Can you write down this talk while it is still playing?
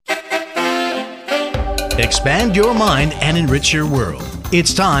Expand your mind and enrich your world.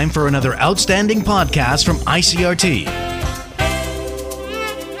 It's time for another outstanding podcast from I.C.R.T.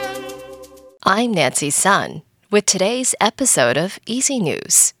 I'm Nancy Sun with today's episode of Easy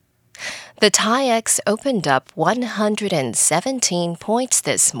News. The Tai-Ex opened up 117 points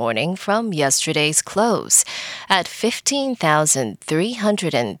this morning from yesterday's close at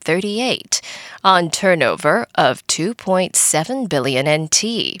 15,338 on turnover of 2.7 billion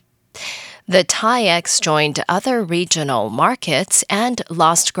NT. The Tai-Ex joined other regional markets and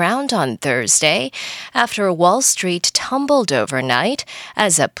lost ground on Thursday after Wall Street tumbled overnight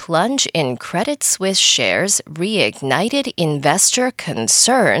as a plunge in Credit Suisse shares reignited investor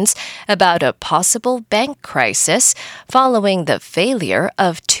concerns about a possible bank crisis following the failure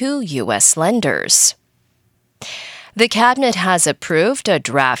of two U.S. lenders. The cabinet has approved a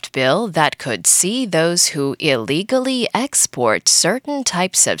draft bill that could see those who illegally export certain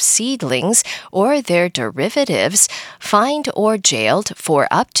types of seedlings or their derivatives fined or jailed for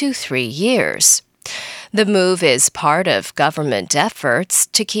up to 3 years. The move is part of government efforts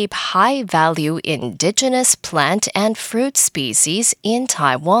to keep high-value indigenous plant and fruit species in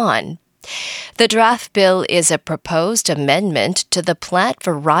Taiwan. The draft bill is a proposed amendment to the Plant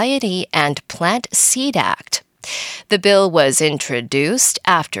Variety and Plant Seed Act. The bill was introduced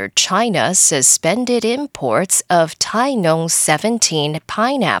after China suspended imports of Tainong 17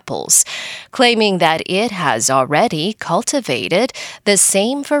 pineapples, claiming that it has already cultivated the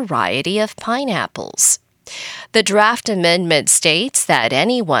same variety of pineapples. The draft amendment states that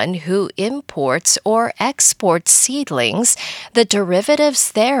anyone who imports or exports seedlings, the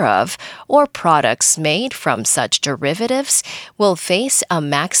derivatives thereof, or products made from such derivatives will face a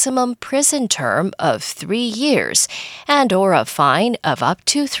maximum prison term of 3 years and or a fine of up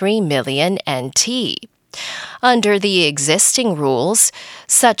to 3 million NT. Under the existing rules,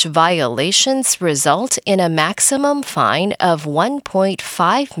 such violations result in a maximum fine of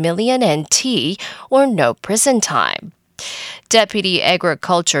 1.5 million NT or no prison time. Deputy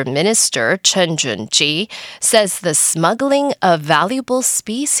Agriculture Minister Chen Jun-ji says the smuggling of valuable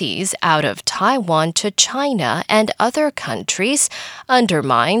species out of Taiwan to China and other countries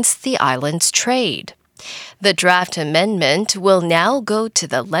undermines the island's trade. The draft amendment will now go to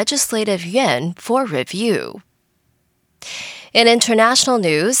the Legislative Yuan for review. In international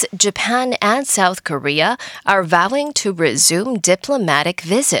news, Japan and South Korea are vowing to resume diplomatic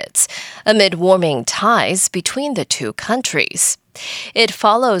visits amid warming ties between the two countries. It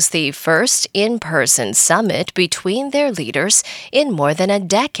follows the first in-person summit between their leaders in more than a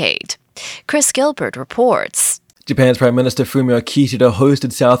decade. Chris Gilbert reports. Japan's Prime Minister Fumio Kishida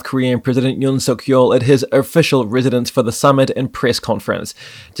hosted South Korean President Yoon Suk-yeol at his official residence for the summit and press conference.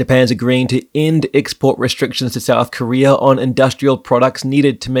 Japan's agreeing to end export restrictions to South Korea on industrial products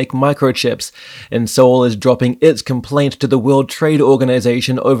needed to make microchips, and Seoul is dropping its complaint to the World Trade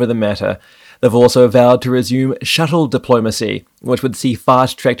Organization over the matter. They've also vowed to resume shuttle diplomacy, which would see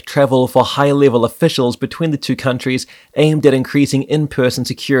fast-tracked travel for high-level officials between the two countries aimed at increasing in-person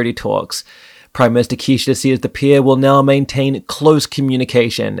security talks. Prime Minister Kishida says the pair will now maintain close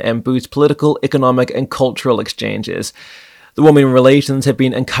communication and boost political, economic, and cultural exchanges. The warming relations have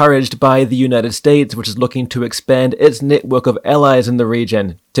been encouraged by the United States, which is looking to expand its network of allies in the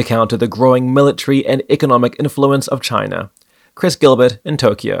region to counter the growing military and economic influence of China. Chris Gilbert in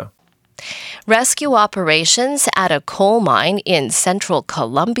Tokyo. Rescue operations at a coal mine in central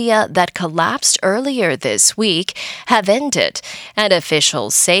Colombia that collapsed earlier this week have ended, and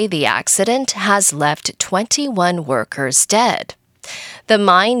officials say the accident has left 21 workers dead. The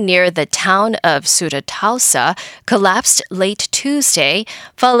mine near the town of Sutatausa collapsed late Tuesday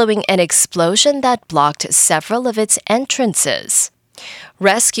following an explosion that blocked several of its entrances.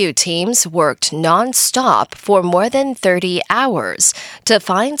 Rescue teams worked nonstop for more than 30 hours to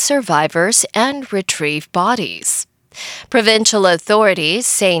find survivors and retrieve bodies. Provincial authorities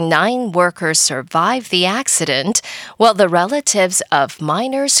say 9 workers survived the accident, while the relatives of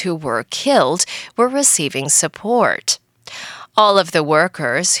miners who were killed were receiving support. All of the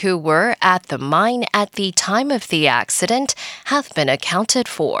workers who were at the mine at the time of the accident have been accounted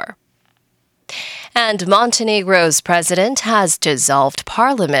for. And Montenegro's president has dissolved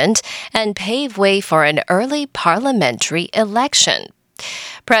parliament and paved way for an early parliamentary election.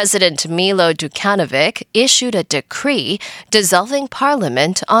 President Milo Djukanovic issued a decree dissolving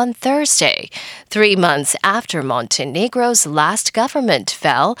parliament on Thursday, 3 months after Montenegro's last government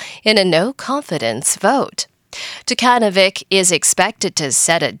fell in a no-confidence vote. Djukanovic is expected to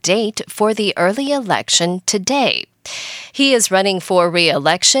set a date for the early election today. He is running for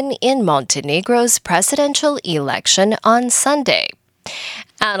re-election in Montenegro's presidential election on Sunday.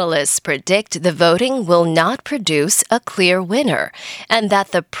 Analysts predict the voting will not produce a clear winner, and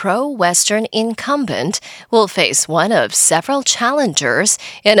that the pro-Western incumbent will face one of several challengers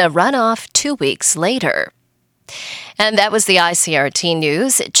in a runoff 2 weeks later. And that was the I.C.R.T.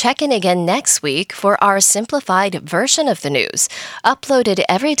 news. Check in again next week for our simplified version of the news, uploaded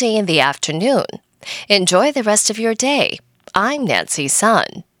every day in the afternoon. Enjoy the rest of your day. I'm Nancy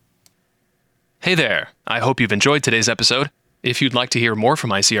Sun. Hey there. I hope you've enjoyed today's episode. If you'd like to hear more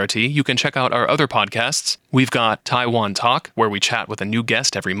from I.C.R.T., you can check out our other podcasts. We've got Taiwan Talk, where we chat with a new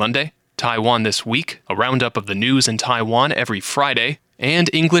guest every Monday, Taiwan This Week, a roundup of the news in Taiwan every Friday, and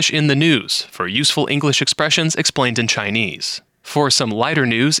English in the News, for useful English expressions explained in Chinese. For some lighter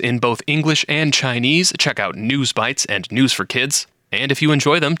news in both English and Chinese, check out News Bites and News for Kids. And if you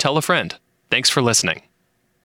enjoy them, tell a friend. Thanks for listening.